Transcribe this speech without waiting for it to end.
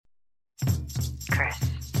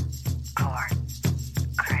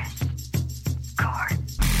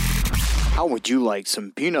How would you like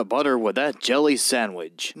some peanut butter with that jelly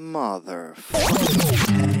sandwich?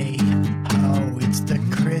 Motherfucker. Hey, ho, it's the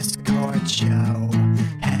Chris Cord Show.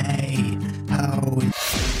 Hey, ho.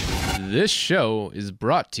 This show is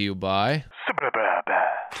brought to you by...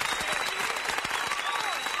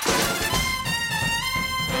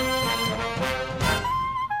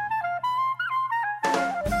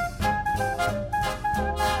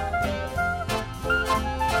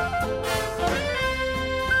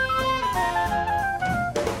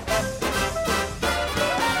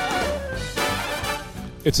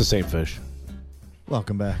 It's the same fish.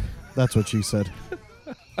 Welcome back. That's what she said.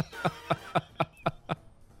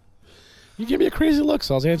 You gave me a crazy look,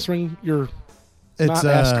 so I was answering your It's not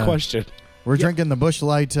asked question. We're drinking the Busch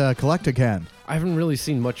Light Collector can. I haven't really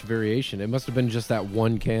seen much variation. It must have been just that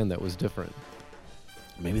one can that was different.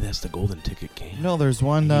 Maybe that's the golden ticket can. No, there's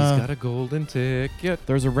one. He's got a golden ticket.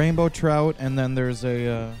 There's a rainbow trout, and then there's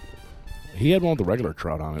a He had one with the regular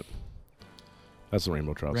trout on it. That's the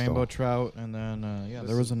rainbow trout. rainbow still. trout, and then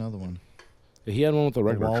there was another one. He had one with the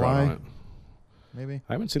regular trout on walleye? it. Maybe.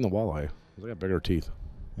 I haven't seen the walleye. They got bigger teeth.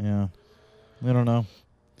 Yeah, I don't know.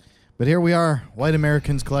 But here we are, white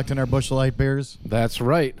Americans collecting our Busch Light beers. That's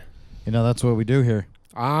right. You know, that's what we do here.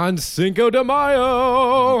 On Cinco de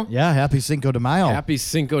Mayo. Yeah, happy Cinco de Mayo. Happy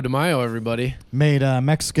Cinco de Mayo, everybody. Made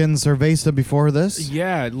Mexican cerveza before this.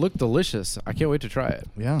 Yeah, it looked delicious. I can't wait to try it.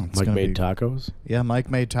 Yeah, it's Mike gonna made be- tacos. Yeah,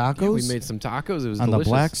 Mike made tacos. Yeah, we made some tacos. It was on delicious.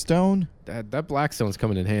 the Blackstone. That Blackstone's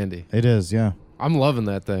coming in handy. It is, yeah. I'm loving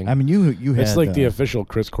that thing. I mean, you had It's like the official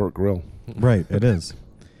Chris Court grill. right. It is.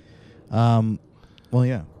 Well,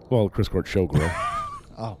 yeah. Well, Chris Court show grill.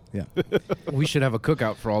 Oh, yeah. We should have a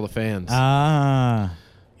cookout for all the fans. Ah,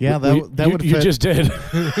 yeah. That would You fit. just did.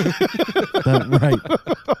 Right.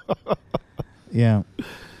 Yeah.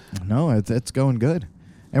 No, it's going good,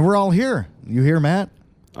 and we're all here. You here, Matt?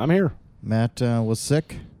 I'm here. Matt was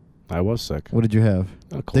sick. I was sick. What did you have?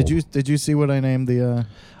 A cold. Did you see what I named the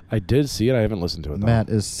I did see it. I haven't listened to it, though. Matt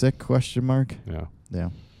is sick question mark? Yeah. Yeah.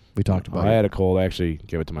 We talked about I it. had a cold. I actually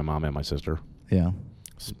gave it to my mom and my sister. Yeah.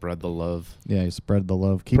 Spread the love. Yeah, you spread the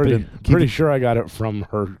love. Keep Pretty, it in, pretty sure I got it from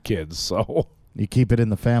her kids, so. You keep it in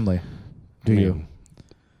the family. Do you?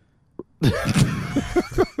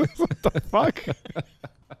 What the fuck?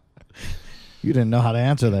 You didn't know how to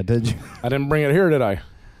answer that, did you? I didn't bring it here, did I?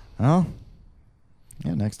 Oh.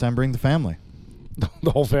 Yeah, next time bring the family.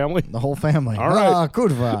 The whole family? The whole family. All right. Ah,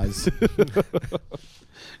 good vibes.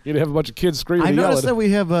 You'd have a bunch of kids screaming I and noticed that yelling.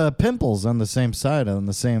 we have pimples on the same side, on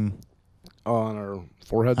the same On our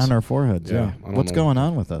foreheads? on our foreheads. Yeah, Yeah. I don't What's know. going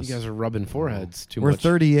on with us? You guys are rubbing foreheads too We're much.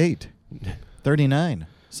 38, 39.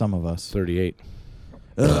 Some of us. 38.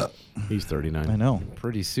 He's 39. I know.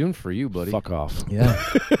 Pretty soon for you, buddy. Fuck off. Yeah.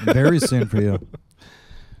 Very soon for you.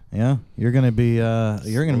 Yeah, you're gonna be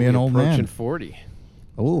an old approaching man. 40.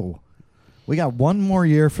 Oh, we got one more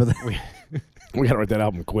year for that. We got to write that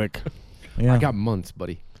album quick. Yeah. I got months,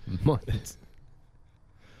 buddy. Months.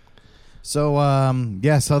 So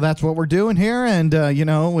so that's what we're doing here, and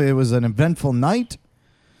it was an eventful night,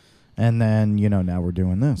 and then now we're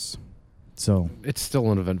doing this. So It's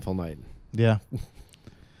still an eventful night. yeah,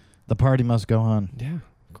 the party must go on. Yeah,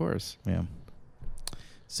 of course. Yeah,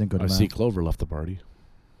 Cinco de I Mayo. see Clover left the party.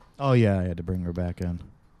 Oh yeah, I had to bring her back in.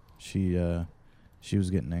 She was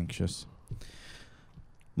getting anxious.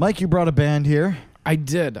 Mike, you brought a band here. I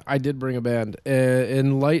did bring a band.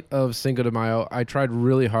 In light of Cinco de Mayo, I tried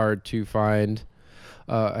really hard to find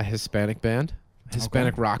a Hispanic band,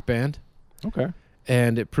 Hispanic rock band, Okay.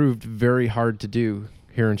 and it proved very hard to do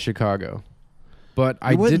here in Chicago. But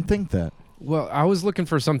I wouldn't did think that. well. I was looking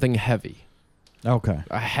for something heavy, Okay.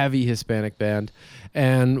 a heavy Hispanic band,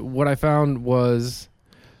 and what I found was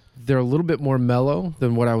they're a little bit more mellow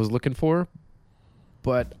than what I was looking for,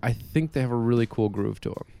 but I think they have a really cool groove to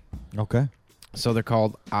them. Okay. So they're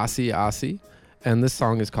called Asi Asi, and this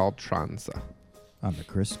song is called Tranza. On the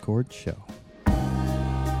Chris Cord Show.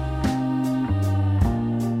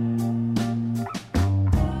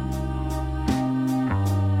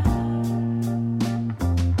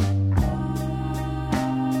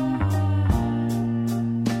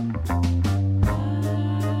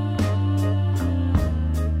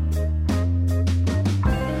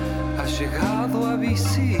 Has llegado a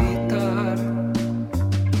visitar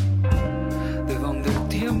de donde el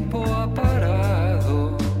tiempo ha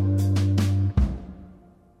parado.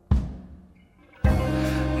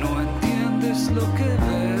 No entiendes lo que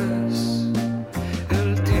ves.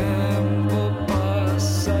 El tiempo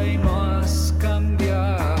pasa y no has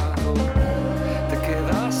cambiado. Te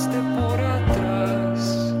quedaste por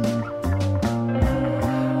atrás.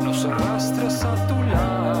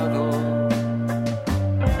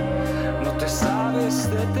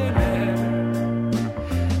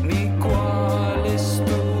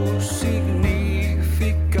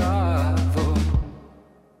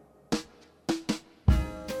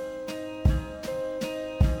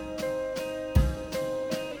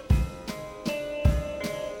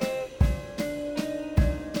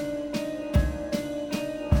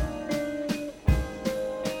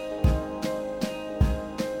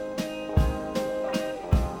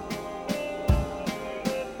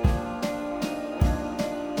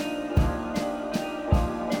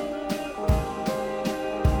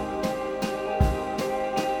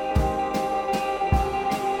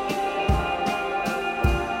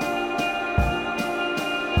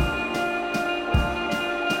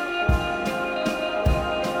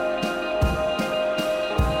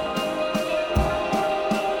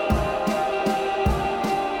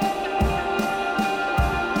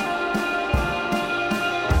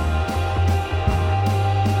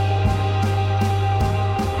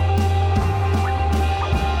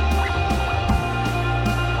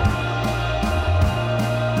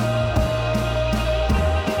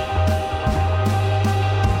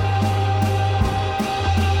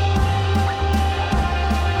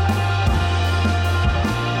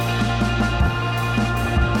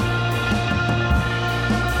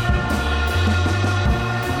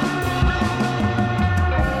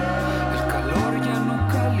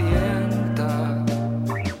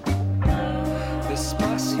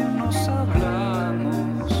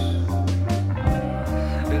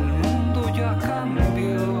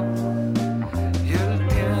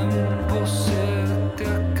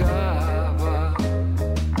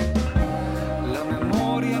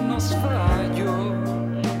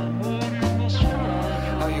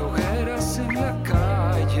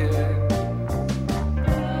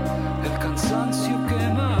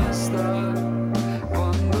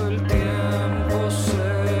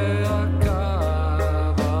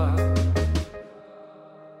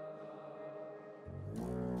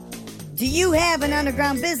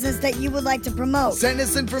 underground business that you would like to promote. Send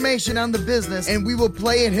us information on the business and we will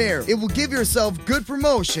play it here. It will give yourself good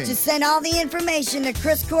promotion. Just send all the information to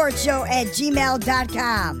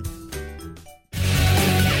chriscourtshow@gmail.com.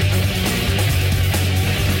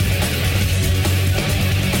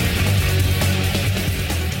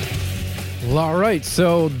 Well, all right,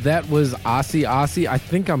 so that was Aussie. I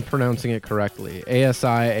think I'm pronouncing it correctly.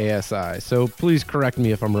 ASI. So please correct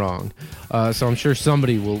me if I'm wrong. So I'm sure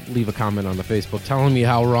somebody will leave a comment on the Facebook telling me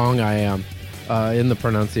how wrong I am in the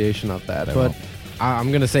pronunciation of that. But I'm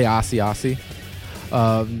going to say Aussie.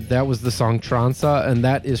 That was the song Tranza, and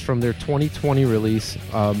that is from their 2020 release,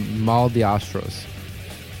 Mal de Astros.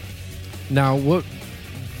 Now,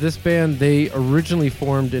 this band, they originally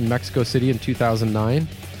formed in Mexico City in 2009.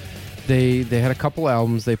 They had a couple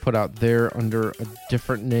albums they put out there under a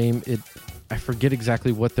different name. I forget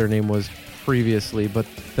exactly what their name was previously, but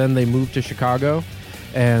then they moved to Chicago,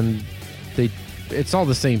 and it's all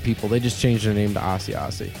the same people. They just changed their name to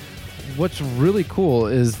Aussie. What's really cool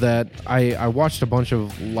is that I watched a bunch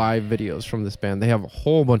of live videos from this band. They have a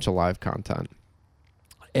whole bunch of live content,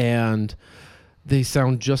 and they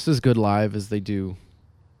sound just as good live as they do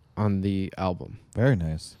on the album. Very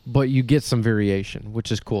nice. But you get some variation,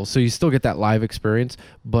 which is cool. So you still get that live experience,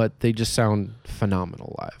 but they just sound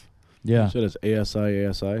phenomenal live. Yeah. You said it's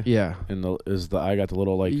ASI. Yeah. And I got the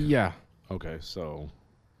little like. Yeah. Okay, so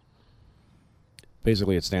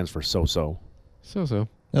basically it stands for so-so. So.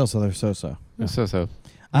 Oh, so they're so-so. Yeah. So.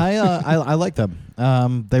 I like them.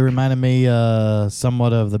 They reminded me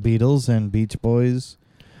somewhat of the Beatles and Beach Boys.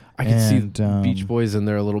 I can see Beach Boys in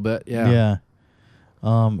there a little bit. Yeah. Yeah.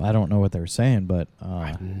 I don't know what they were saying, but I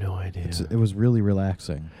have no idea. It was really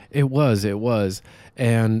relaxing. It was,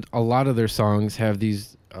 and a lot of their songs have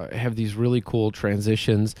these really cool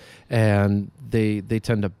transitions, and they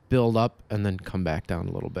tend to build up and then come back down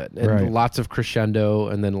a little bit, and Right. lots of crescendo,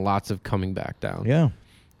 and then lots of coming back down. Yeah.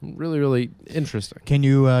 Really, really interesting. Can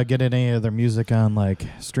you get any of their music on like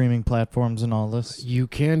streaming platforms and all this? You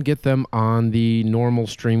can get them on the normal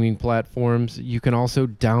streaming platforms. You can also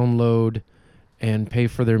download and pay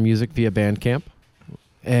for their music via Bandcamp,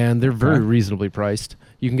 and they're very reasonably priced.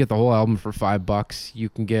 You can get the whole album for $5. You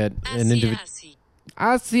can get an individual.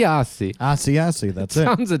 Asi, that's it.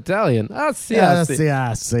 Sounds Italian. Asi. That's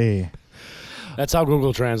how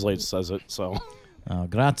Google Translate says it. So. Oh,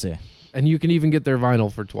 grazie. And you can even get their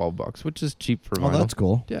vinyl for $12, which is cheap for vinyl. Oh, that's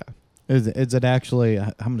cool. Yeah. Is it actually?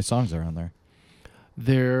 How many songs are on there?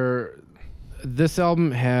 This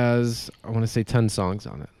album has, I want to say, 10 songs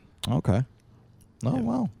on it. Okay. Oh, Yeah.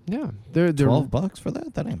 wow. Yeah, they're $12 for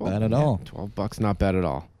that? That ain't bad at all. $12, not bad at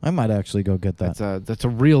all. I might actually go get that. That's a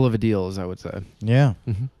real of a deal, as I would say. Yeah.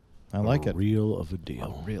 Mm-hmm. I like it. Real of a deal.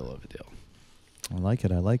 A real of a deal. I like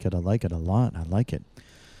it a lot. I like it.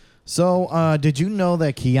 So, did you know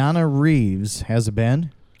that Keanu Reeves has a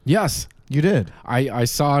band? Yes. You did? I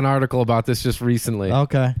saw an article about this just recently.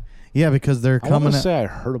 Okay. Yeah, because they're I coming. want to say I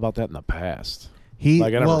heard about that in the past. I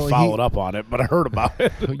never followed up on it, but I heard about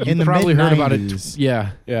it. You the probably heard about it. mid-90s.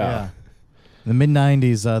 Yeah. In the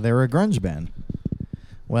mid-90s, they were a grunge band.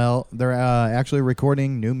 Well, they're actually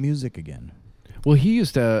recording new music again. Well,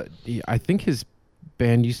 I think his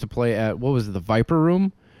band used to play at, what was it, the Viper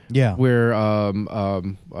Room? Yeah. Where,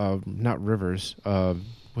 not Rivers.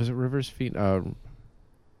 Was it Rivers?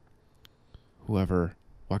 Whoever.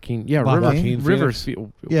 Joaquin. Yeah, Joaquin Rivers.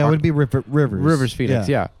 Yeah, it would be Rivers. Rivers Phoenix,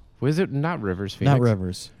 yeah. Was it not Rivers Phoenix? Not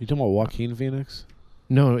Rivers. You talking about Joaquin Phoenix?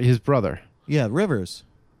 No, his brother. Yeah, Rivers.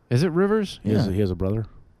 Is it Rivers? He has a brother?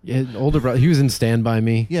 Yeah, older brother. He was in Stand By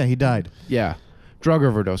Me. Yeah, he died. Yeah. Drug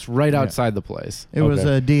overdose right outside the place. It was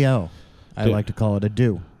Okay. a DO. I Do- like to call it a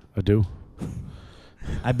do. A do?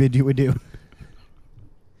 I bid you adieu.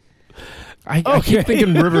 I keep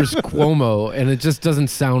thinking Rivers Cuomo, and it just doesn't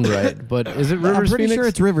sound right. But is it Rivers I'm pretty Phoenix? sure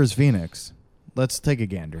it's Rivers Phoenix. Let's take a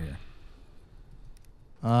gander here.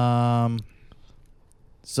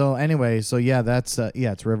 So anyway, that's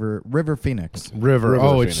it's River Phoenix. River. River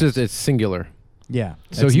Oh, it's Phoenix. it's singular. Yeah.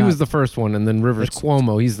 So it's he not- was the first one, and then Rivers It's-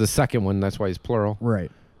 Cuomo, he's the second one. That's why he's plural.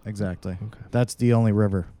 right. Exactly. Okay. That's the only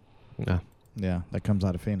river. Yeah. Yeah, that comes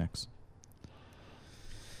out of Phoenix.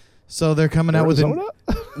 So they're coming out with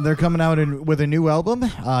a new album.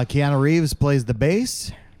 Keanu Reeves plays the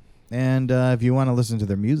bass, and if you want to listen to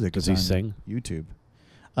their music, Does it's he on sing? YouTube.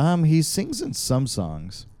 He sings in some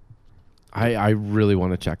songs. I really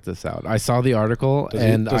want to check this out. I saw the article, Does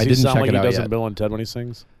and he I didn't sound check like it he out does yet. in Bill and Ted when he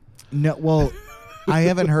sings? No, well, I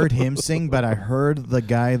haven't heard him sing, but I heard the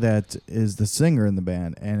guy that is the singer in the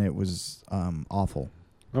band, and it was awful.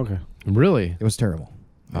 Okay. Really? It was terrible.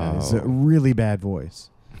 Yeah, it's a Oh. really bad voice.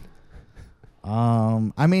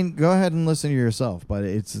 I mean, go ahead and listen to yourself, but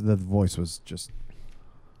the voice was just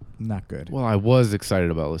not good. Well, I was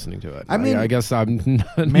excited about listening to it. I mean, I guess I'm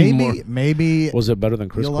not maybe Was it better than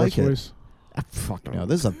Chris You'll Clark's like it. voice? Fuck no,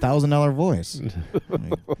 this is $1,000 voice.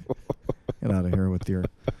 Get out of here with your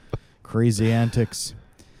crazy antics.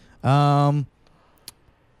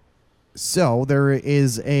 So there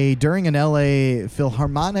is during an LA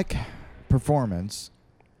Philharmonic performance,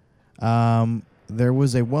 there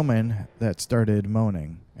was a woman that started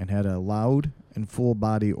moaning and had a loud and full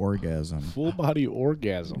body orgasm. Full body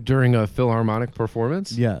orgasm. during a Philharmonic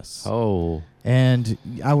performance. Yes. Oh, And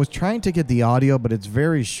I was trying to get the audio, but it's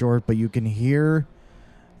very short, but you can hear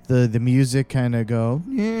the music kind of go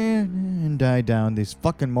and die down. These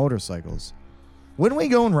fucking motorcycles. When are we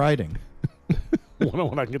going riding?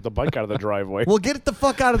 When I can get the bike out of the driveway. Well, get it the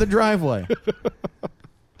fuck out of the driveway.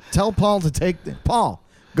 Tell Paul to take Paul,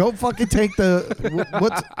 go fucking take go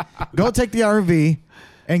take the RV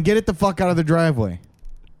and get it the fuck out of the driveway.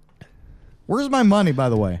 Where's my money, by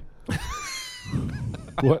the way?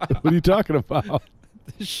 What are you talking about?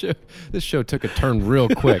 this show took a turn real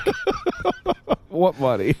quick. What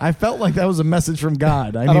money? I felt like that was a message from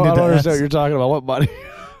God. I I don't needed to understand what ask. you're talking about. What money?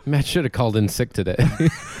 Matt should have called in sick today.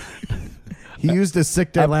 He used his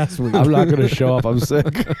sick day last week. I'm not going to show up. I'm sick.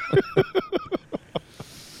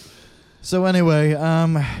 So anyway,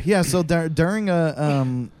 yeah. So during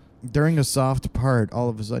a soft part, all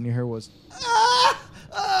of a sudden you hear was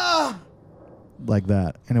like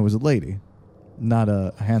that, and it was a lady, not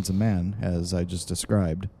a handsome man, as I just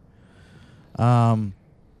described.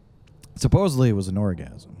 Supposedly it was an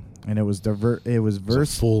orgasm, and it was It's a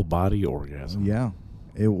full body orgasm. Yeah,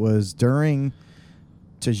 it was during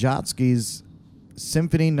Tchaikovsky's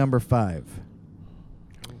Symphony No. 5.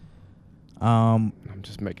 I'm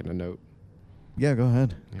just making a note. Yeah, go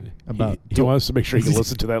ahead. About He wants to make sure he can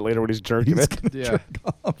listen to that later when he's jerking he's it gonna Yeah. jerk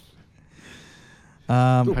off.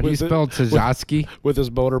 How do you With it- spell Tchaikovsky? with his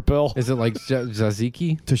motor pill. Is it like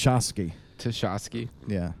Zaziki? Tchaikovsky. Tchaikovsky.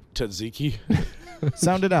 Yeah. Tzatziki.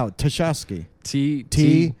 Sound it out. Tchaikovsky. T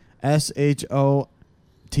TSHOTSKI.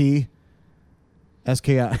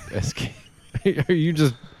 SK. Are you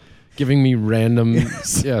just giving me random?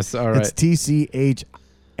 Yes. Yes. All right. It's TCHAIKOVSKY.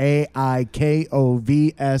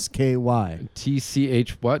 TCH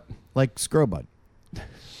what? Like scrobud.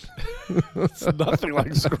 It's nothing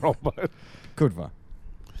like scroll butt. Kudva.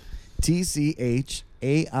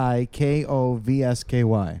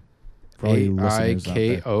 TCHAIKOVSKY. For all you listeners out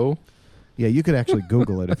there. AIKO. Yeah, you could actually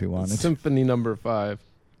Google it if you wanted. Symphony No. 5.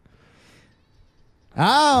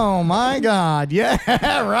 Oh my God! Yeah,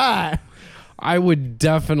 right. I would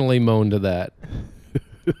definitely moan to that.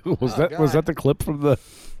 Was that the clip from the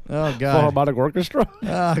Oh God. Philharmonic Orchestra?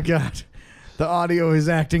 Oh God, the audio is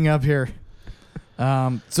acting up here.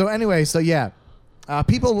 So anyway, so yeah,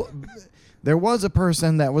 people. There was a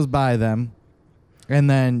person that was by them, and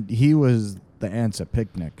then he was the ants at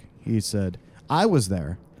picnic. He said, "I was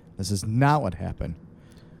there. This is not what happened.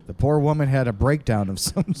 The poor woman had a breakdown of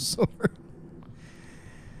some sort."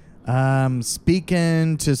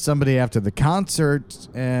 Speaking to somebody after the concert,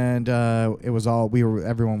 and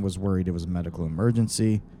everyone was worried it was a medical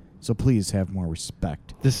emergency. So please have more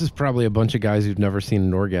respect. This is probably a bunch of guys who've never seen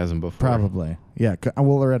an orgasm before. Probably. Yeah.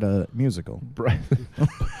 Well, they're at a musical.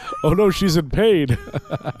 Oh no, she's in pain.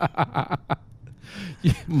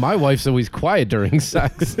 My wife's always quiet during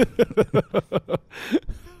sex.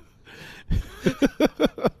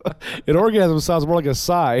 An orgasm sounds more like a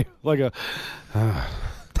sigh, like a.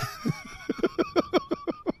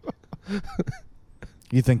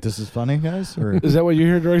 You think this is funny, guys? Or Is that what you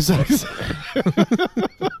hear during sex?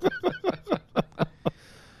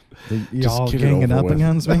 you Just all get it ganging over up with.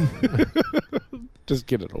 against me? Just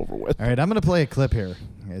get it over with. All right, I'm going to play a clip here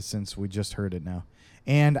since we just heard it now.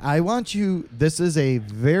 And I want you, this is a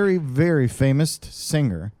very, very famous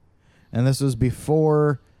singer. And this was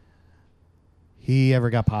before he ever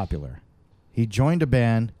got popular. He joined a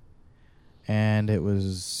band, and it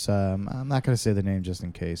was, I'm not going to say the name just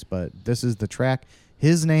in case, but this is the track.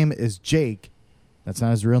 His name is Jake. That's not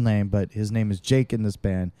his real name, but his name is Jake in this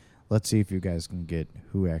band. Let's see if you guys can get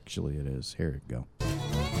who actually it is. Here we go.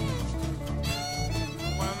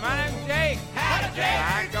 Well, my name's Jake. Howdy, Jake.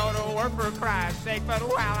 I go to work for Christ's sake, but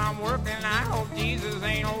while I'm working, I hope Jesus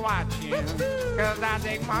ain't watching. Cause I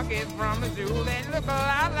take monkeys from the zoo, they look a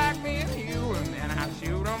lot like me and you, and then I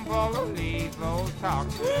shoot them full of lethal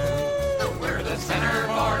toxins. We're the center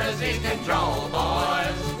for disease control,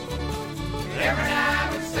 boys. Every night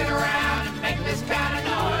we sit around and make this kind of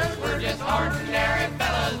noise. We're just ordinary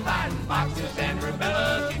fellas fighting foxes and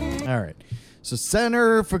rubellas. All right. So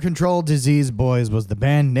Center for Control Disease Boys was the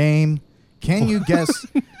band name. Can you guess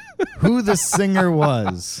who the singer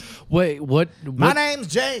was? Wait, what? My name's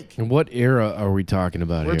Jake. What era are we talking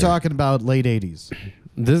about We're here? talking about late 80s.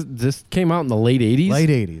 This came out in the late 80s? Late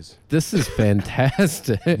 80s. This is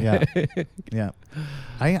fantastic. Yeah. Yeah.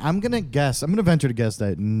 I'm going to guess. I'm going to venture to guess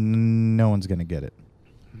that no one's going to get it.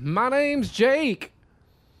 My name's Jake.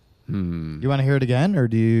 You want to hear it again, or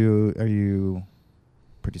are you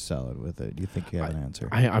pretty solid with it? Do you think you have an answer?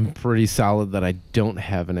 I'm pretty solid that I don't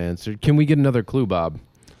have an answer. Can we get another clue, Bob?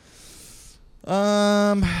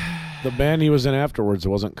 The band he was in afterwards, it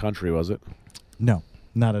wasn't country, was it? No,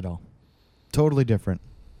 not at all. Totally different.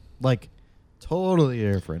 Like, totally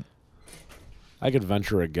different. I could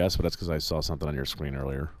venture a guess, but that's because I saw something on your screen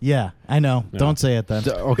earlier. Yeah, I know. Yeah. Don't say it then.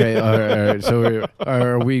 Okay, all right. So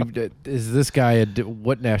are we? Is this guy?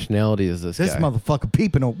 What nationality is this This guy? motherfucker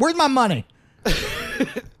peeping. Where's my money?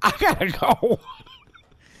 I gotta go.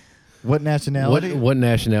 What nationality? What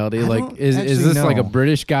nationality? I Like, don't is actually this like a know.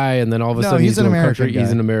 British guy, and then all of a No, sudden he's an doing American country? He's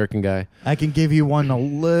guy. an American guy. I can give you one a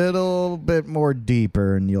little bit more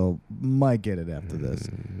deeper, and you'll might get it after this.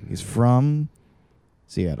 He's from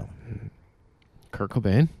Seattle. Kurt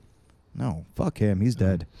Cobain? No, fuck him. He's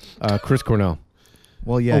dead. Chris Cornell.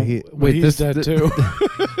 Well, yeah, Oh, he. wait, He's this dead too.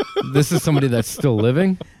 This is somebody that's still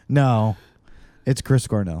living? No, it's Chris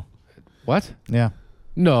Cornell. What? Yeah,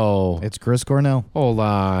 No. it's Chris Cornell. Hold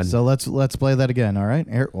on. So let's play that again. All right.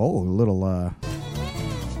 Here, a little. Well,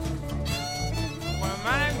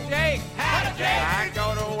 my name's Jake. Howdy, Jake. I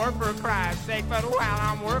go to work for Christ's sake, but while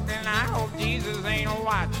I'm working, I hope Jesus ain't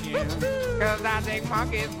watching. Cause I take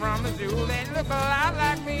monkeys from the zoo, they look a lot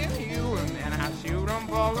like me and you, and then I shoot them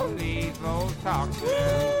full of lethal toxins.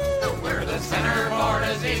 We're the center for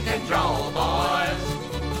disease control, boys.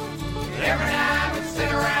 Every night we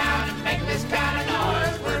sit around and make this kind of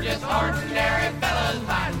noise. We're just ordinary fellas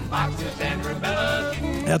fighting boxers and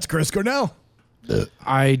rubellas. That's Chris Cornell.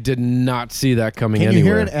 I did not see that coming Can you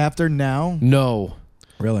anywhere. hear it after now? No.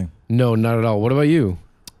 Really? No, not at all. What about you?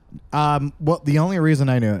 Well, the only reason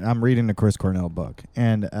I knew it, I'm reading the Chris Cornell book,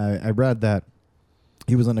 and I read that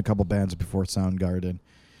he was in a couple bands before Soundgarden,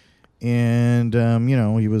 and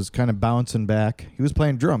he was kind of bouncing back. He was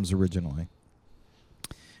playing drums originally,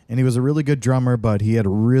 and he was a really good drummer, but he had a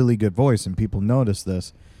really good voice, and people noticed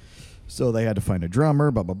this, so they had to find a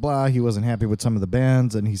drummer. Blah blah blah. He wasn't happy with some of the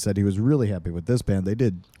bands, and he said he was really happy with this band. They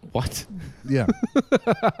did, What? yeah.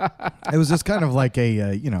 It was just kind of like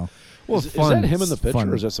a Well, Is that him in the picture, fun.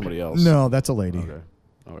 or is that somebody else? No, that's a lady. Okay.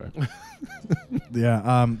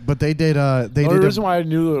 Yeah, but they did. They The did. reason why I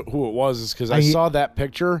knew who it was is because I I- saw that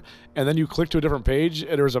picture, and then you clicked to a different page,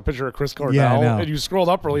 and there was a picture of Chris Cornell, Yeah, I know. and you scrolled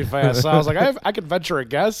up really fast. So I was like, I could venture a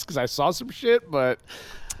guess because I saw some shit, but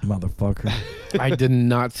Motherfucker. I did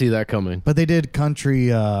not see that coming. But they did country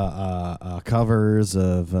covers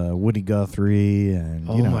of Woody Guthrie and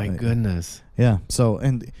Oh my goodness. Yeah. So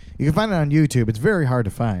and you can find it on YouTube. It's very hard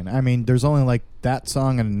to find. I mean, there's only like that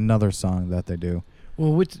song and another song that they do.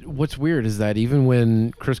 Well, what's weird is that even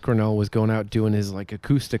when Chris Cornell was going out doing his like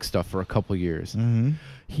acoustic stuff for a couple years, Mm-hmm.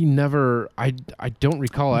 he never. I don't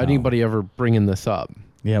recall anybody ever bringing this up.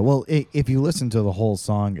 Yeah. Well, if you listen to the whole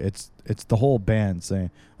song, it's the whole band saying,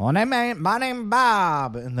 "Oh, my name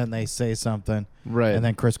Bob," and then they say something, Right. and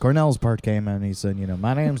then Chris Cornell's part came in and he said,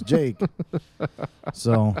 "My name's Jake."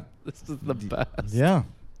 So This is the best. yeah,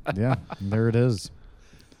 there it is.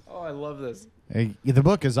 Oh, I love this. Hey, the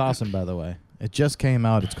book is awesome, by the way. It just came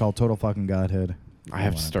out. It's called Total Fucking Godhead. I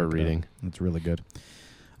have to start reading. It's really good.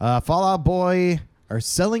 Fall Out Boy are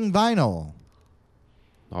selling vinyl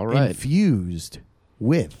All right. infused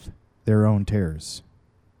with their own tears.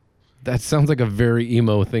 That sounds like a very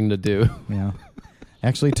emo thing to do. Yeah.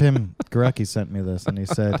 Actually, Tim Garecki sent me this, and he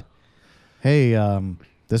said, hey,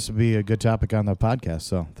 this would be a good topic on the podcast,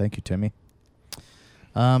 so thank you, Timmy.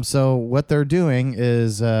 So what they're doing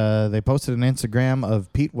is they posted an Instagram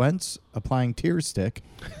of Pete Wentz applying tear stick,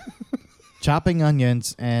 chopping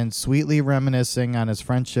onions, and sweetly reminiscing on his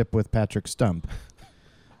friendship with Patrick Stump,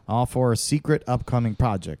 all for a secret upcoming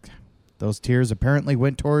project. Those tears apparently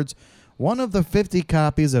went towards one of the 50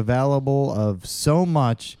 copies available of So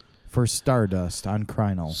Much for Stardust on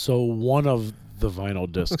Krynal. so one of the vinyl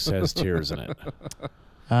discs has tears in it.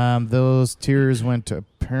 Those tears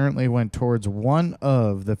apparently went towards one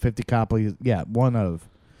of the 50 copies. Yeah, one of.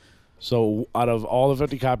 So out of all the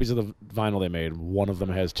 50 copies of the vinyl they made, one of them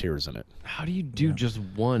has tears in it. How do you do just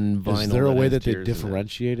one vinyl? Is there a way has that they tears in it?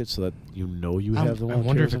 differentiate it so that you know you have the one? I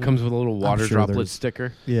wonder if tears it in comes with a little water sure droplet there's-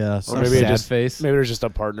 sticker. Yeah, Or so maybe it sad just- face. Maybe there's just a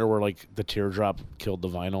partner where like the teardrop killed the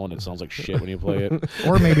vinyl and it sounds like shit when you play it,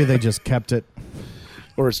 or maybe they just kept it.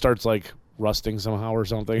 or it starts like rusting somehow or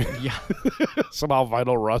something. Yeah. Somehow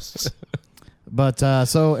vinyl rusts. But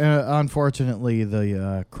so unfortunately,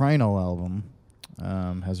 the Crynal album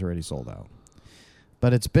has already sold out.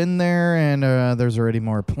 But it's been there, and there's already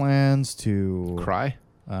more plans to Cry?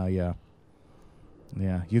 Yeah.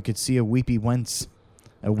 Yeah, you could see a weepy Wentz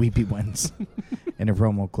in a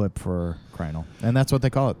promo clip for Crynal. And that's what they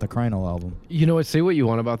call it, the Crynal album. You know what? Say what you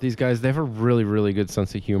want about these guys. They have a really, really good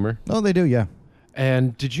sense of humor. Oh, they do, yeah.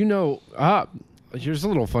 And did you know... here's a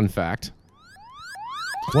little fun fact.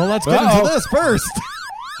 Well, let's get into this first.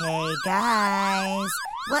 Hey guys,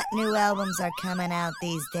 what new albums are coming out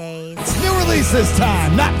these days? It's new releases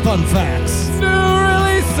time, not fun facts. New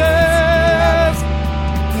releases!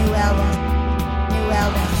 New album, new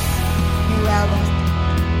album, new album,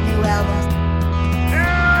 new album.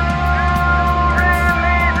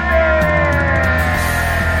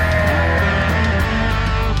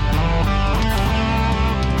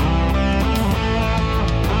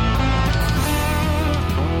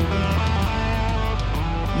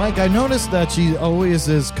 Mike, I noticed that she always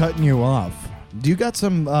is cutting you off. Do you got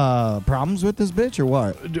some problems with this bitch or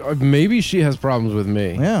what? Maybe she has problems with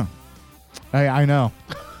me. Yeah. I know.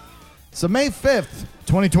 So May 5th,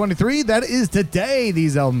 2023, that is today.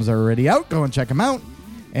 These albums are already out. Go and check them out.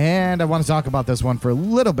 And I want to talk about this one for a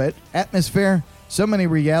little bit. Atmosphere. So many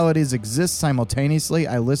realities exist simultaneously.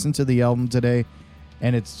 I listened to the album today,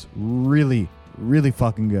 and it's really, really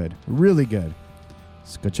fucking good. Really good.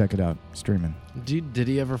 Let's go check it out. Streaming. Did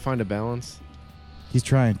he ever find a balance? He's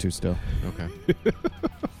trying to still. Okay.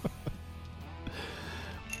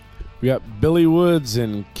 We got Billy Woods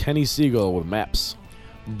and Kenny Siegel with Maps.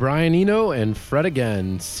 Brian Eno and Fred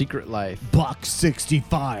again, Secret Life. Buck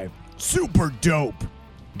 65. Super dope.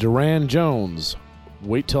 Duran Jones,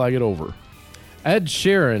 Wait Till I Get Over. Ed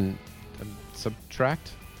Sheeran,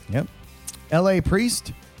 Subtract. Yep. L.A.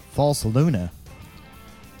 Priest, False Luna.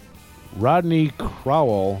 Rodney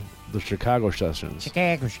Crowell, The Chicago Sessions.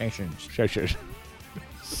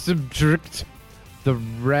 Subtract. The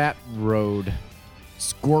Rat Road.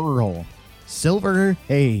 Squirrel, Silver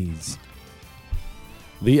Haze.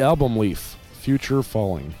 The Album Leaf, Future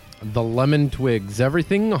Falling. The Lemon Twigs.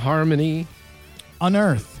 Everything Harmony.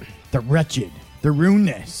 Unearth, The Wretched, The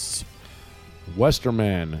Ruinous.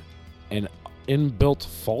 Westerman, An Inbuilt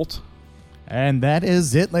Fault. And that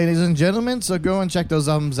is it, ladies and gentlemen. So go and check those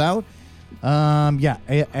albums out.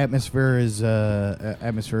 Atmosphere is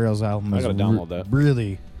Atmosphere's album. I gotta download that.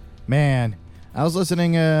 Really, man. I was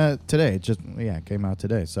listening today. It came out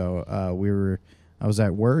today. So I was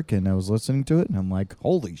at work and I was listening to it, and I'm like,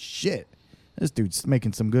 holy shit, this dude's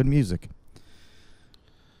making some good music.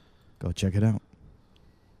 Go check it out.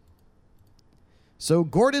 So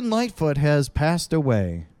Gordon Lightfoot has passed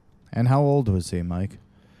away. And how old was he, Mike?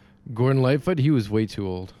 Gordon Lightfoot, he was way too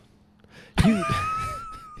old.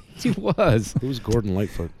 He was. Who's Gordon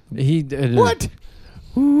Lightfoot? He did. What?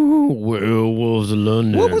 Werewolves of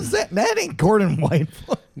London. What was that? That ain't Gordon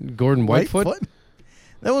Whitefoot. Gordon Whitefoot?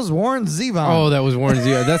 That was Warren Zevon. Oh, that was Warren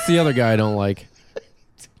Zevon. That's the other guy I don't like.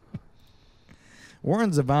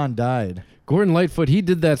 Warren Zevon died. Gordon Lightfoot, he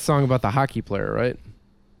did that song about the hockey player, right?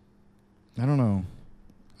 I don't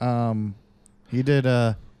know. He did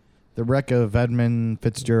The Wreck of Edmund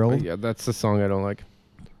Fitzgerald. Yeah, that's the song I don't like.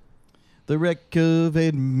 The Wreck of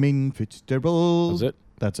Edmund Fitzgerald. Is it?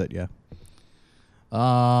 That's it, yeah.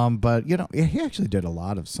 But, he actually did a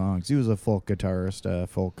lot of songs. He was a folk guitarist,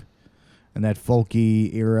 folk in that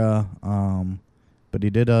folky era. But he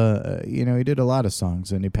did he did a lot of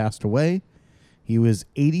songs, and he passed away. He was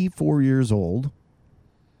 84 years old.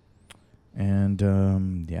 And,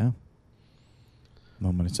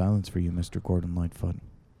 moment of silence for you, Mr. Gordon Lightfoot.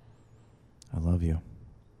 I love you.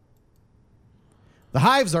 The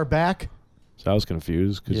Hives are back. So I was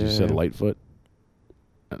confused because you said Lightfoot.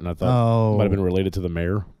 And I thought Oh. it might have been related to the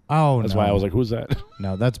mayor. Oh, That's no. why I was like, who's that?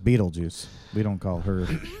 No, that's Beetlejuice. We don't call her.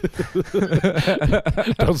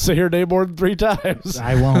 Don't say her name more than 3 times.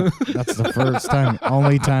 I won't. That's the first time,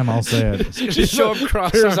 only time I'll say it. Just show up cross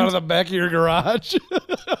Appears out of the back of your garage.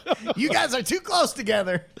 You guys are too close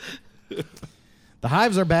together. The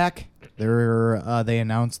Hives are back. They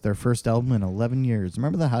announced their first album in 11 years.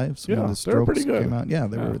 Remember the Hives? Yeah, when the they were Strokes pretty good. came out? Yeah,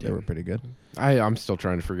 they were pretty good. I'm still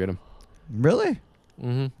trying to forget him. Really?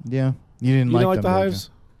 Mm-hmm. Yeah. You didn't You like don't like them, the did you? Hives?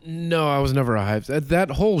 No, I was never a Hives. That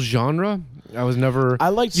whole genre, I was never. I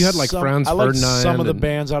liked You had like Franz Ferdinand. some of the and-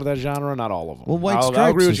 bands out of that genre, not all of them. Well, White I'll Stripes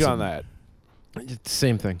agree with is you some- on that. It's the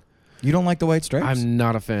same thing. You don't like the White Stripes? I'm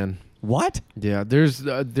not a fan. What? Yeah, there's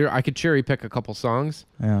I could cherry pick a couple songs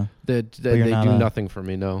Yeah. that you're they not do a- nothing for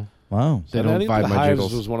me. No, Wow. they And I don't think vibe the my Hives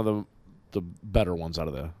jiggles. was one of the better ones out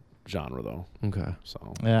of the genre, though. Okay.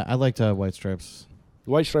 So Yeah, I liked White Stripes. the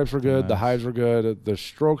White Stripes were good. The Nice. Hives were good. The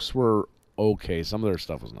Strokes were okay. Some of their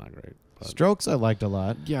stuff was not great. But Strokes I liked a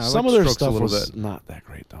lot. Yeah, I some like of their Strokes stuff a little was bit. not that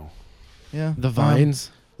great though. Yeah. The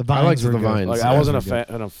Vines. The Vines I liked were the good. Vines. Like Yeah, I wasn't a those were good.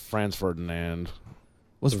 fan of Franz Ferdinand.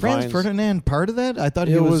 Was the Franz Vines- Ferdinand part of that? I thought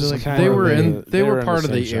he It was was like kind They of were the- in. They were in part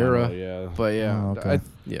of same the era. genre, yeah. But yeah, Oh, okay.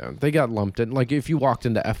 they got lumped in. Like if you walked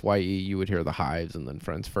into FYE, you would hear the Hives and then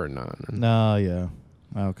Franz Ferdinand. And No, yeah.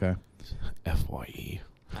 Okay. FYE.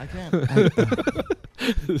 I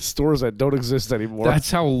can't. Stores that don't exist anymore. That's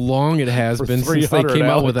how long it has For been since they 300, came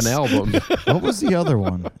out with an Alex. album. What was the other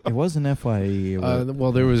one? It wasn't FYE.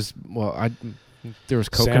 Well, there was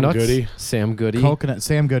Coconuts. Goody. Sam Goody. Coconut.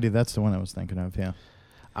 Sam Goody. That's the one I was thinking of. Yeah.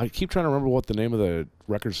 I keep trying to remember what the name of the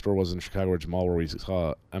record store was in Chicago Ridge Mall where we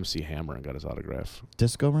saw MC Hammer and got his autograph.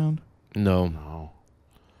 Disco Round. No. No.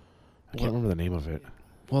 I can't remember the name of it.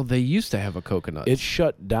 Well, they used to have a Coconuts. It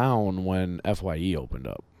shut down when FYE opened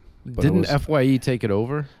up. But Didn't it was- FYE take it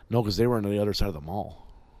over? No, because they were on the other side of the mall.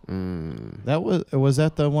 That was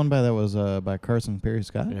that the one by by Carson Perry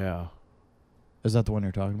Scott? Yeah. Is that the one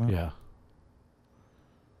you're talking about? Yeah.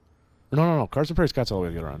 No. Carson Perry Scott's all the way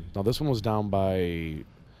to get around. No, this one was down by I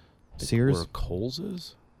think Sears? where Kohl's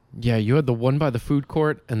is. Yeah, you had the one by the food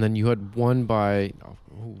court, and then you had one by.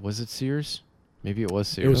 Was it Sears? Maybe it was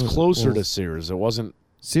Sears. It was closer Well- to Sears. It wasn't.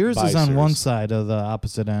 Sears By is on one Sears. side of the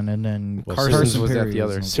opposite end, and then Well, Carson's was at Perry the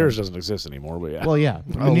other. is on Sears doesn't exist anymore, but yeah. Well, yeah.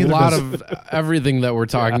 A neither lot does- of everything that we're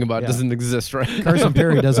talking about Yeah. doesn't exist right now. Carson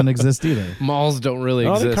Perry doesn't exist either. Malls don't really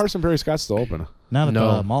No, I think exist. Carson Perry Scott's still open. Not at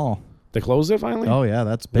No. the mall. They closed it finally? Oh yeah,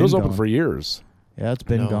 that's It been was open gone. for years. Yeah, it's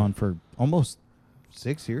been No. gone for almost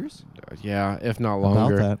 6 years. Yeah, if not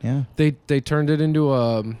longer. About that, yeah. They turned it into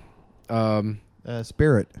a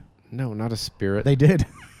Spirit. no, not a Spirit. They did.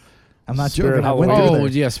 I'm not Spirit joking. I went Halloween. through Oh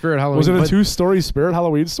there. yeah, Spirit Halloween. Was it a but- 2-story Spirit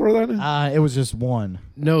Halloween store then? It was just one.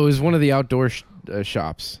 No, it was one of the outdoor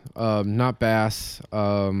shops. Not Bass.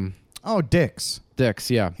 Oh, Dick's.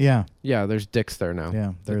 Dick's. Yeah, Yeah, yeah. There's Dick's there now.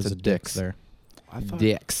 yeah. There's It's a Dick's there. I thought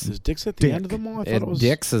Dick's. Is Dick's at the Dick. end of the mall? I thought And it was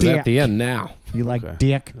Dick's is Dick. at the end now. You like Okay.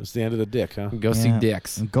 Dick? It's the end of the Dick, huh? Go see Yeah.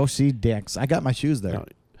 Dick's. And go see Dick's. I got my shoes there. No. You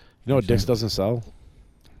know what Dick's doesn't sell?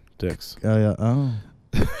 Dick's. Yeah. Oh,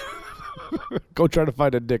 Go try to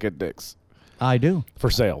find a Dick at Dick's. I do. For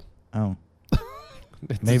sale. Oh,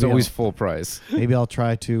 It's Maybe always I'll- full price. maybe I'll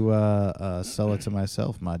try to sell it to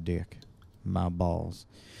myself. My dick, my balls.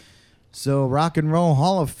 So, Rock and Roll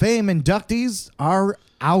Hall of Fame inductees are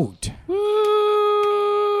out.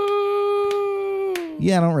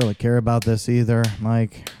 Yeah, I don't really care about this either,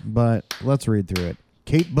 Mike, but let's read through it.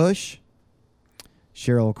 Kate Bush,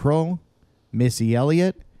 Sheryl Crow, Missy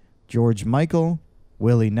Elliott, George Michael,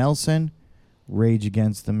 Willie Nelson, Rage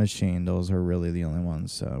Against the Machine. Those are really the only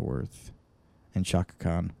ones worth. And Chaka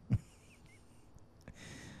Khan.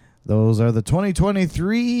 Those are the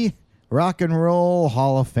 2023 Rock and Roll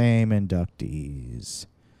Hall of Fame inductees.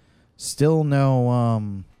 Still no, I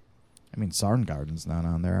mean, Soundgarden's not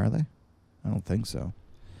on there, are they? I don't think so.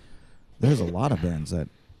 There's a lot of bands that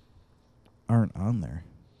aren't on there.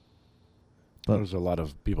 But There's a lot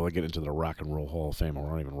of people that get into the Rock and Roll Hall of Fame or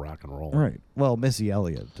aren't even rock and roll. right. Well, Missy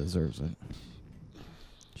Elliott deserves it.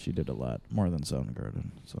 She did a lot more than Soundgarden.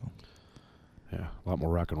 So Yeah, a lot more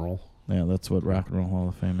rock and roll. yeah, that's what Rock and Roll Hall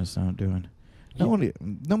of Fame is now doing.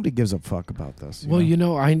 Nobody gives a fuck about this. Well, you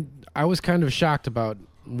know, I was kind of shocked about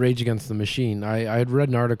Rage Against the Machine. I had read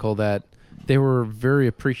an article that they were very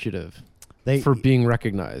appreciative for being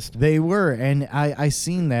recognized. They were, and I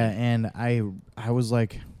seen that, and I was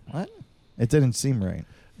like, what? It didn't seem right.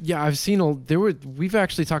 Yeah, I've seen we've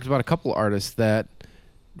actually talked about a couple artists that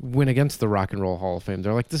went against the Rock and Roll Hall of Fame.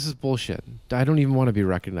 They're like, this is bullshit. I don't even want to be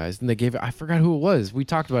recognized. And they gave it, I forgot who it was. We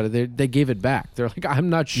talked about it. They gave it back. They're like, I'm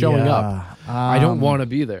not showing up. I don't want to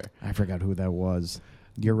be there. I forgot who that was.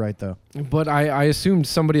 You're right, though. But I assumed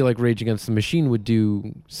somebody like Rage Against the Machine would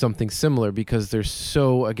do something similar because they're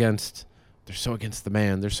so against the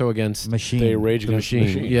man. They're so against Machine. They rage the against the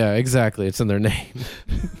machine. machine. Yeah, exactly. It's in their name.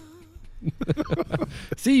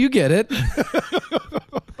 See, you get it.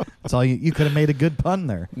 That's all you could have made a good pun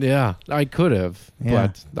there. Yeah, I could have, Yeah,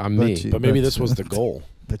 but I'm but me. you- But maybe But- this was the goal.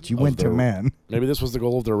 But you Of went to their- man. Maybe this was the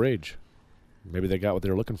goal of their rage. Maybe they got what they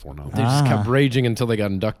were looking for now. They just kept Ah. raging until they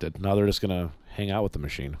got inducted. Now they're just going to hang out with the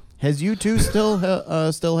machine. Has you two still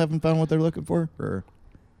haven't found what they're looking for? Or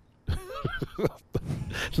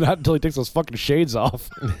Not until he takes those fucking shades off.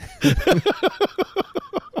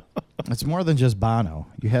 it's more than just Bono.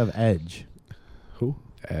 You have Edge. Who?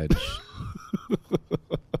 Edge.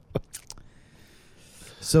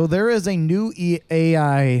 So there is a new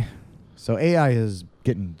AI. So AI is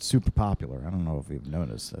getting super popular. I don't know if you've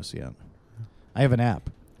noticed this yet. I have an app.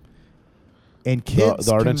 And kids,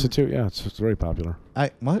 the Art can- Institute, yeah, it's very popular.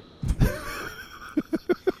 What?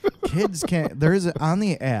 Kids can. There's on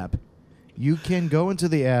the app. You can go into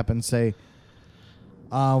the app and say,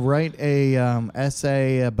 write a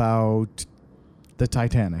essay about the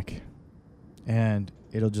Titanic, and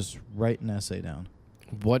it'll just write an essay down.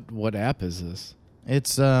 What app is this?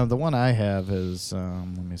 It's the one I have is let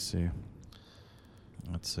me see.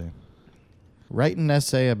 Let's see. Write an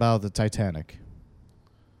essay about the Titanic.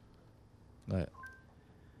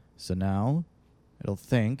 So now it'll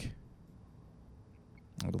think.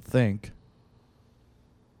 It'll think.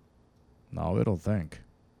 No, it'll think.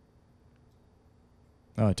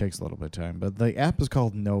 Oh, it takes a little bit of time. But the app is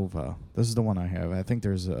called Nova. This is the one I have. I think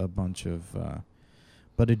there's a bunch of...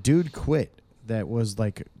 but a dude quit that was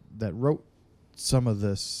like... That wrote some of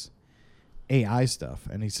this AI stuff.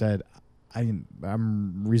 And he said,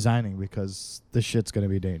 I'm resigning because this shit's going to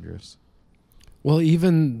be dangerous. Well,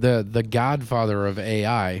 even the godfather of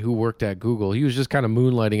AI who worked at Google, he was just kind of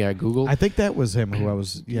moonlighting at Google. I think that was him who I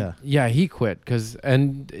was... Yeah. Yeah, he quit.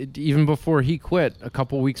 Even before he quit, a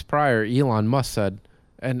couple weeks prior, Elon Musk said...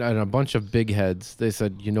 And a bunch of big heads, they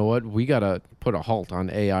said, you know what, we got to put a halt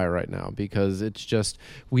on AI right now because it's just,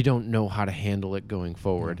 we don't know how to handle it going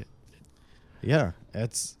forward. Yeah,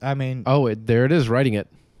 it's, I mean... Oh, there it is, writing it.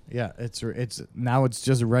 Yeah, it's now it's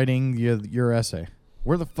just writing your essay.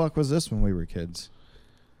 Where the fuck was this when we were kids?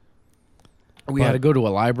 We had to go to a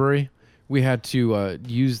library. We had to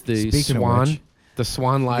use the Speaking of which-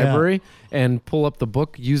 Swan library and pull up the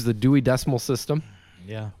book, use the Dewey Decimal System.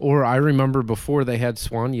 Yeah. Or I remember before they had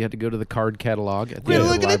Swan, you had to go to the card catalog at the Quit end of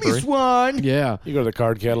the looking at me, library. Swan! Yeah. You go to the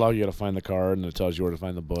card catalog, you got to find the card, and it tells you where to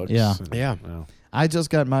find the books. Yeah. And, Yeah. I just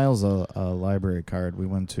got Miles a library card. We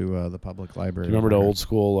went to the public library. Do you remember the old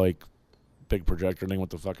school, like, big projector thing with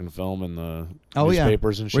the fucking film and the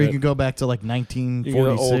newspapers and shit? Where you can go back to like You can get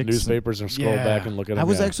 1946. the old newspapers and scroll back and look at them. I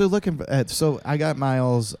was actually looking at, so I got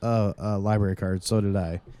Miles a library card, so did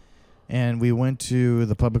I. And we went to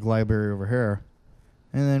the public library over here,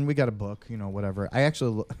 and then we got a book, whatever. I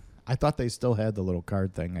thought they still had the little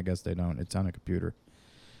card thing. I guess they don't. It's on a computer.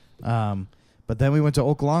 But then we went to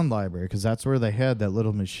Oak Lawn Library because that's where they had that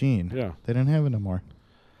little machine. Yeah. They didn't have it no more.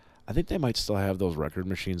 I think they might still have those record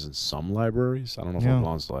machines in some libraries. I don't know if Yeah. Oak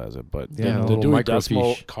Lawn still has it, but Yeah, the little Dewey microfiche.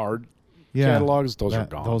 Decimal card catalogs, those are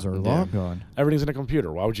gone. Those are long gone. Everything's in a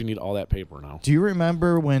computer. Why would you need all that paper now? Do you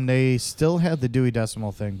remember when they still had the Dewey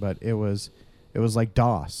Decimal thing, but it was like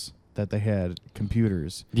DOS that they had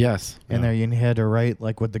computers, Yes. and there you had to write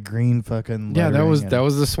like with the green fucking. Yeah, that was lettering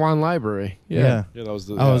and- the Swan Library. Yeah. Yeah, that was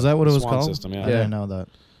the. Oh, is that what it was Swan called? System, yeah. I didn't know that.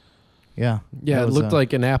 Yeah. Yeah, That it was, looked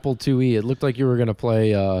like an Apple IIe. It looked like you were going to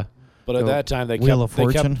play... But at that time, they Wheel of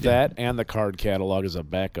Fortune? kept that and the card catalog as a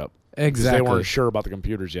backup. 'Cause exactly. They weren't sure about the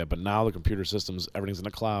computers yet, but now the computer systems, everything's in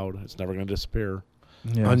the cloud. It's never going to disappear.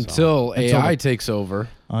 Yeah. Until Until AI the- takes over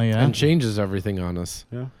Oh yeah. and changes everything on us.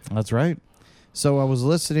 Yeah. That's right. So I was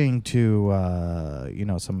listening to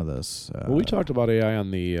some of this. Well, we talked about AI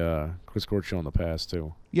on the Chris Court show in the past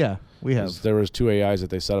too. Yeah, we have. 'Cause there was two AIs that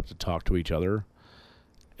they set up to talk to each other,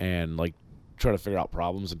 and like try to figure out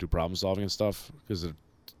problems and do problem solving and stuff. Because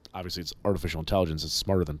obviously it's artificial intelligence; it's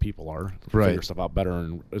smarter than people are. They Right. Figure stuff out better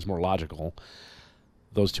and is more logical.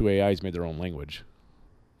 Those two AIs made their own language,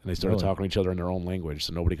 and they started Really? talking to each other in their own language,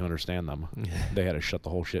 so nobody can understand them. They had to shut the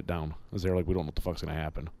whole shit down because they're like, we don't know what the fuck's gonna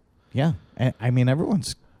happen. Yeah, I mean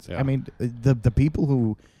everyone's. Yeah. I mean the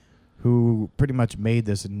people who pretty much made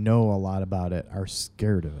this and know a lot about it are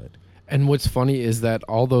scared of it. And what's funny is that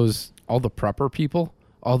all the prepper people,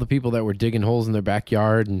 all the people that were digging holes in their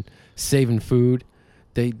backyard and saving food,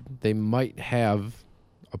 they might have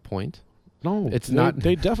a point. No, It's they, not-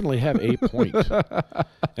 They definitely have a point. And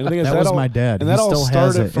the thing is, That was all- my dad. And He that all still has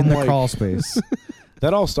started it from in the like, crawl space.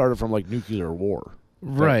 That all started from like nuclear war,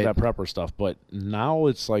 Right. That prepper stuff. But now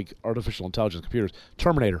it's like artificial intelligence, computers,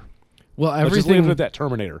 Terminator. Well, Let's just leave everything. it at that,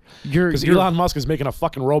 Terminator. Because Your Elon Musk is making a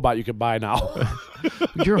fucking robot you could buy now.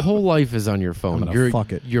 your whole life is on your phone. I'm gonna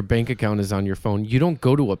fuck it. Your bank account is on your phone. You don't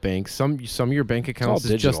go to a bank. Some of your bank accounts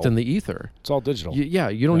is just digital. in the ether. It's all digital.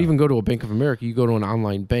 You don't even go to a Bank of America. You go to an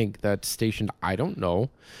online bank that's stationed, I don't know.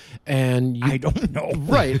 And you, I don't know.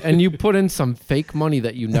 Right. And you put in some fake money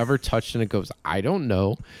that you never touched and it goes, I don't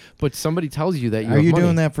know. But somebody tells you that you Are have you money.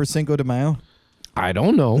 doing that for Cinco de Mayo? I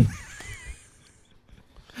don't know.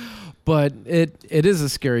 But it is a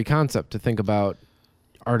scary concept to think about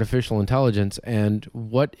artificial intelligence and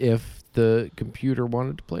what if the computer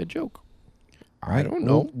wanted to play a joke? I don't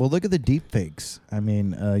know. Well, look at the deep fakes. I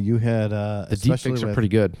mean, you had The deep fakes are pretty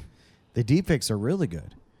good. The deep fakes are really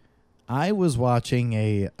good. I was watching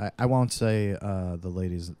I won't say the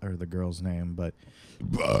lady's or the girl's name, but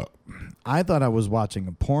I thought I was watching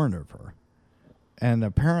a porn of her, and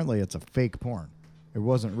apparently it's a fake porn. It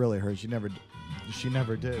wasn't really her. She never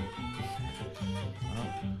did.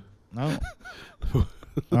 No.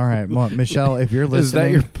 All right, well, Michelle, if you're listening, Is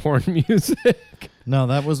that your porn music? No,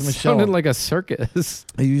 that was Michelle. Sounded like a circus.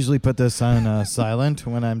 I usually put this on silent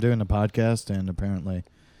when I'm doing a podcast, and apparently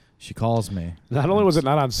she calls me. Not only was it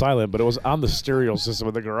not on silent, but it was on the stereo system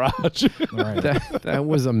in the garage. All right. That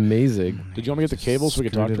was amazing. Did you want me to get the cable so we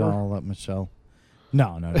could talk Screwed to it her? all up, Michelle.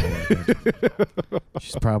 No.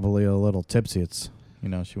 She's probably a little tipsy.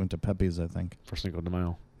 She went to Pepe's, I think. For Cinco de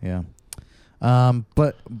Mayo. Yeah.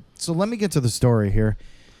 But so let me get to the story here.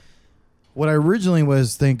 What I originally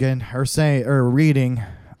was thinking or reading,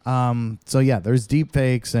 there's deep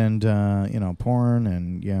fakes and porn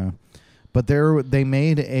and but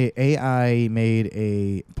AI made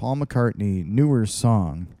a Paul McCartney newer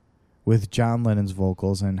song with John Lennon's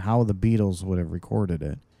vocals and how the Beatles would have recorded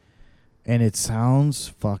it. And it sounds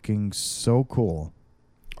fucking so cool.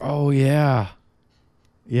 Oh, yeah.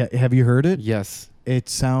 Yeah, have you heard it? Yes. It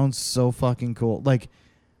sounds so fucking cool. Like,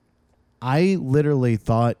 I literally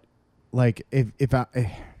thought, like, if I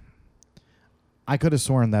could have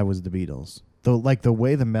sworn that was the Beatles. The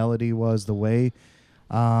way the melody was, the way,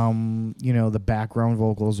 the background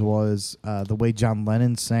vocals was, the way John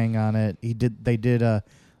Lennon sang on it. They did a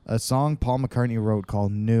song Paul McCartney wrote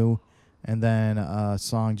called New, and then a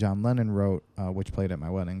song John Lennon wrote, which played at my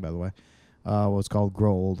wedding, by the way, was called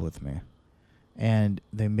Grow Old With Me. And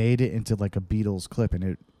they made it into like a Beatles clip,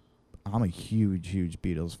 and I'm a huge, huge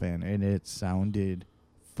Beatles fan, and it sounded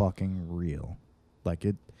fucking real. Like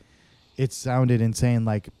it sounded insane.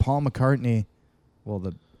 Like Paul McCartney,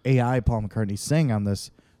 the AI Paul McCartney sang on this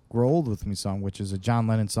Grow Old With Me song, which is a John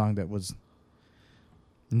Lennon song that was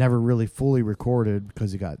never really fully recorded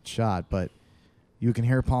because he got shot, but you can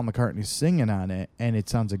hear Paul McCartney singing on it, and it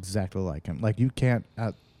sounds exactly like him. Like, you can't,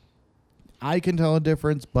 I can tell a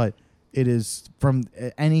difference, but it is from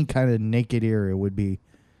any kind of naked ear, you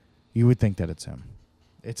would think that it's him.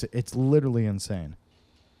 It's literally insane.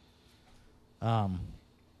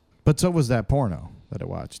 But so was that porno that I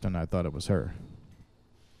watched, and I thought it was her.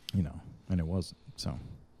 And it wasn't. So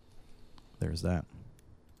there's that.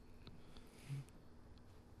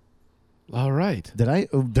 All right. Did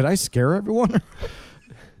I scare everyone?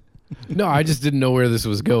 No, I just didn't know where this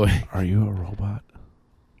was going. Are you a robot?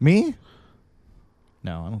 Me?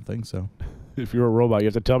 No, I don't think so. If you're a robot, you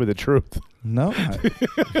have to tell me the truth. No. Isn't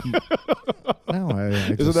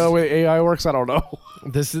that the way AI works? I don't know.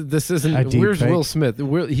 This isn't. deep Where's fake. Will Smith?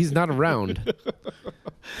 He's not around.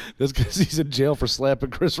 That's because he's in jail for slapping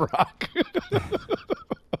Chris Rock.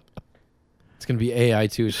 It's gonna be AI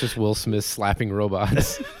too. It's just Will Smith slapping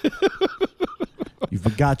robots. You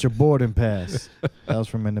forgot your boarding pass. That was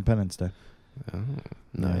from Independence Day. Oh,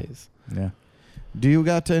 nice. Yeah. Do you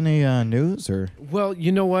got any news or Well,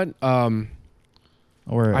 you know what?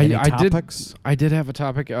 any topics? I did have a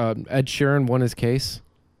topic. Ed Sheeran won his case,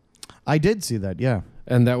 I did see that. Yeah.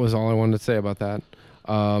 and that was all I wanted to say about that.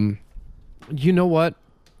 You know what?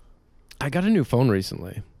 I got a new phone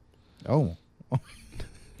recently. Oh.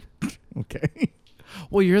 Okay.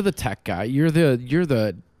 Well, you're the tech guy. You're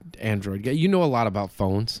the Android guy. You know a lot about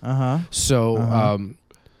phones. Uh-huh. So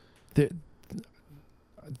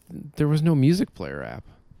there was no music player app.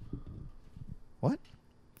 What?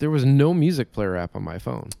 There was no music player app on my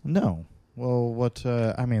phone. No. Well, what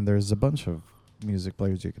there's a bunch of music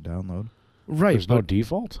players you could download. Right. There's no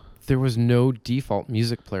default? There was no default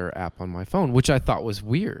music player app on my phone, which I thought was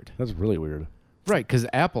weird. That's really weird. Right, because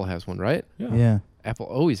Apple has one, right? Yeah. Apple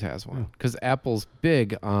always has one because Apple's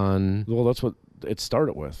big on Well, that's what it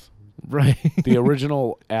started with. right. The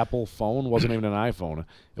original Apple phone wasn't even an iPhone.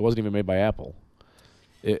 It wasn't even made by Apple.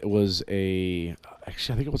 It was actually, I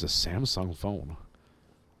think it was a Samsung phone.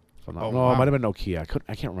 No, wow. it might have been Nokia.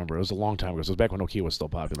 I can't remember. It was a long time ago. So it was back when Nokia was still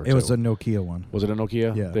popular. It was a Nokia one. Was it a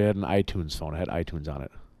Nokia? Yeah. They had an iTunes phone. It had iTunes on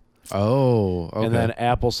it. Oh, okay. And then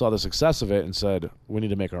Apple saw the success of it and said, we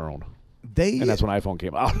need to make our own. And that's when iPhone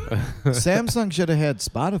came out. Samsung should have had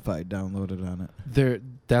Spotify downloaded on it.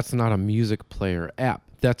 That's not a music player app.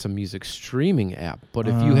 That's a music streaming app. But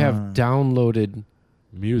if you have downloaded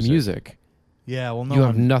music, Yeah, well, you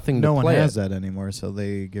have nothing to no one play has it. that anymore, so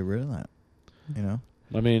they get rid of that.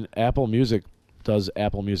 I mean, Apple Music does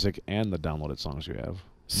Apple Music and the downloaded songs you have.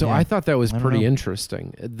 So Yeah. I thought that was I don't pretty know.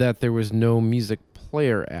 interesting that there was no music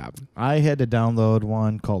player app. I had to download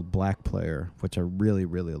one called Black Player, which I really,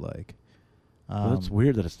 really like. Well, it's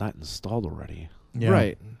weird that it's not installed already. Yeah.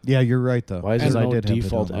 Right. Yeah, you're right though. Why is Because there I no did have the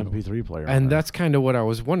default downloadable. MP3 player? on And there? that's kind of what I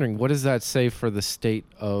was wondering. What does that say for the state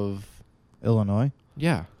of? Illinois.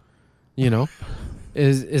 Yeah, you know,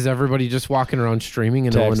 is everybody just walking around streaming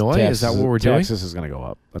in Illinois? Is that what we're doing? Texas is going to go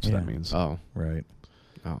up. That's what that means. Oh, Right.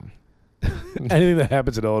 oh. Anything that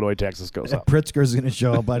happens in Illinois, Texas goes up. Pritzker's going to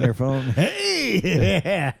show up on your phone. Hey,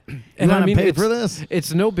 yeah. And I wanna mean, pay it's, for this?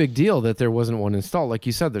 it's no big deal that there wasn't one installed. Like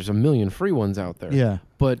you said, there's a million free ones out there. Yeah.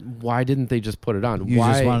 But why didn't they just put it on? You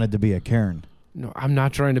why? just wanted to be a Karen. No, I'm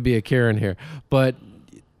not trying to be a Karen here. But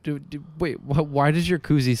wait, why does your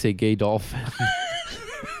koozie say gay dolphin?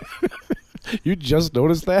 You just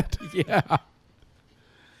noticed that? Yeah.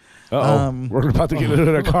 Uh-oh. We're about to get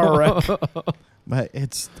into a car wreck. But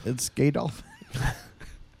it's gay dolphin.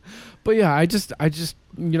 But yeah, I just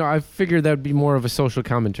I figured that'd be more of a social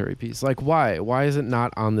commentary piece. Like why is it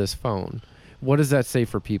not on this phone? What does that say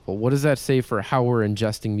for people? What does that say for how we're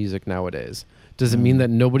ingesting music nowadays? Does it mean that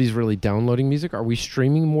nobody's really downloading music? Are we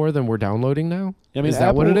streaming more than we're downloading now? I mean, is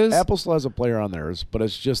that what it is? Apple still has a player on theirs, but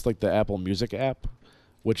it's just like the Apple Music app,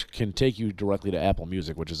 which can take you directly to Apple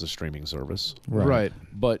Music, which is a streaming service. Right.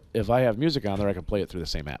 But if I have music on there, I can play it through the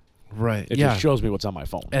same app. Right. It just shows me what's on my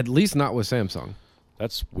phone. At least not with Samsung.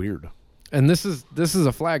 That's weird. And this is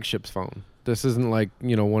a flagship phone. This isn't like,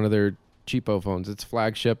 one of their cheapo phones. It's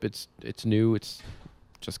flagship. It's new. It's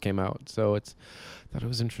just came out. So thought it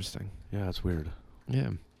was interesting. Yeah, it's weird. Yeah.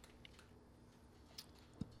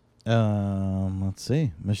 Let's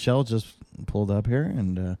see. Michelle just pulled up here,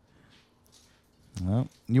 and well,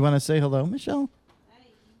 you want to say hello, Michelle?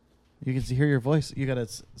 You can hear your voice. You gotta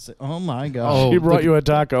say, "Oh my gosh!" Oh, He brought look- you a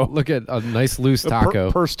taco. Look at a nice loose A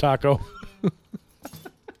taco. purse taco.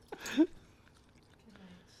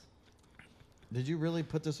 Did you really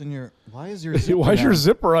put this in your? Why is your? Zipper Why is your down?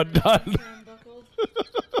 zipper undone?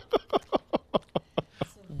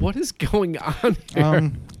 What is going on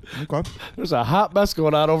here? Okay. There's a hot mess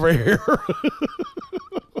going on over here.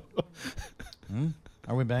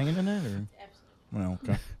 Are we banging in it or? Well,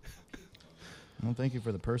 okay. Well, thank you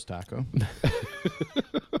for the purse taco.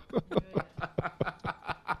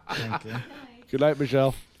 Thank you. Good night,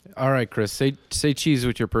 Michelle. All right, Chris, say cheese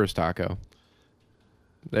with your purse taco.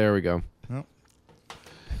 There we go.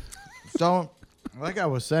 So, like I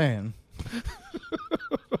was saying,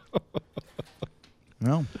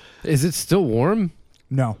 no, Is it still warm?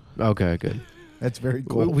 no, Okay, good. it's very We,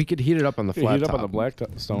 cold. we could heat it up on the Hey, flat heat up top. on the black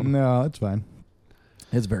stone. No, it's fine.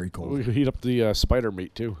 It's very We cold. could heat up the spider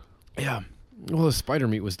meat, too. Yeah. Well, the spider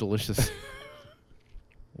meat was delicious.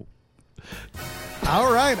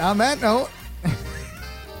 All right, on that note,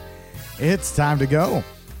 it's time to go.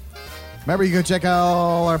 Remember, you can check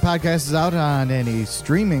all our podcasts out on any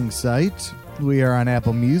streaming site. We are on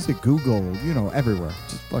Apple Music, Google, everywhere.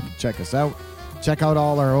 Just fucking check us out. Check out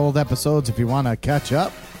all our old episodes if you want to catch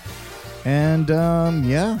up. And,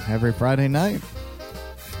 every Friday night.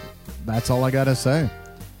 That's all I got to say.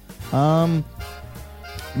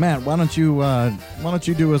 Matt, why don't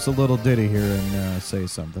you do us a little ditty here and say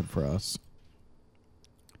something for us?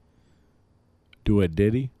 Do a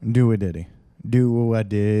ditty? Do a ditty. Do a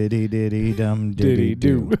ditty ditty dum ditty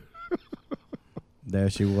do. There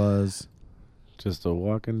she was, Just a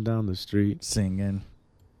walking down the street. singing.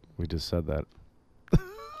 We just said that.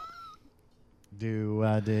 Do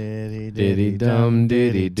a ditty Diddy dum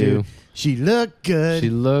diddy do. She looked good. She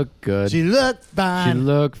looked good. She looked She fine.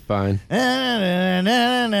 looked fine.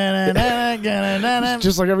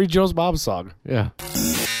 Just like every Joe's Mom song. Yeah.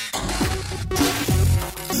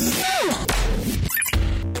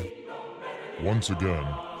 Once again,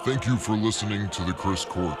 thank you for listening to The Chris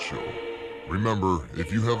Court Show. Remember,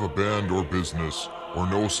 if you have a band or business, or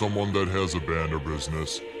know someone that has a band or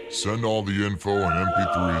business, send all the info and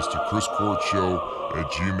MP3s to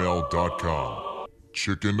chriscourtshow@gmail.com.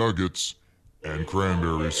 Chicken nuggets and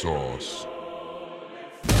cranberry sauce.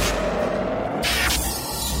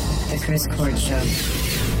 The Chris Court Show.